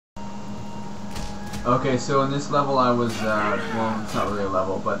Okay, so in this level I was, well, it's not really a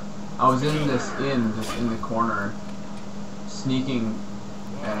level, but I was in this inn, just in the corner, sneaking,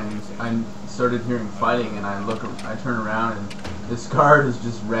 and I started hearing fighting, and I turn around, and this guard is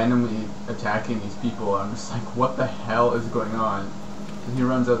just randomly attacking these people. I'm just like, what the hell is going on? And he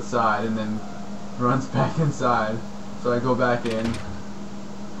runs outside, and then runs back inside, so I go back in,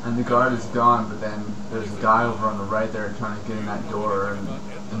 and the guard is gone, but then there's a guy over on the right there trying to get in that door, and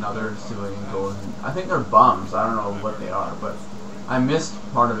another civilian goes, and I think they're bums, I don't know what they are, but I missed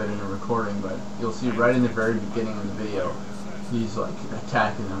part of it in the recording, but you'll see right in the very beginning of the video, he's like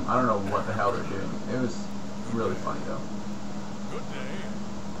attacking them. I don't know what the hell they're doing. It was really funny though.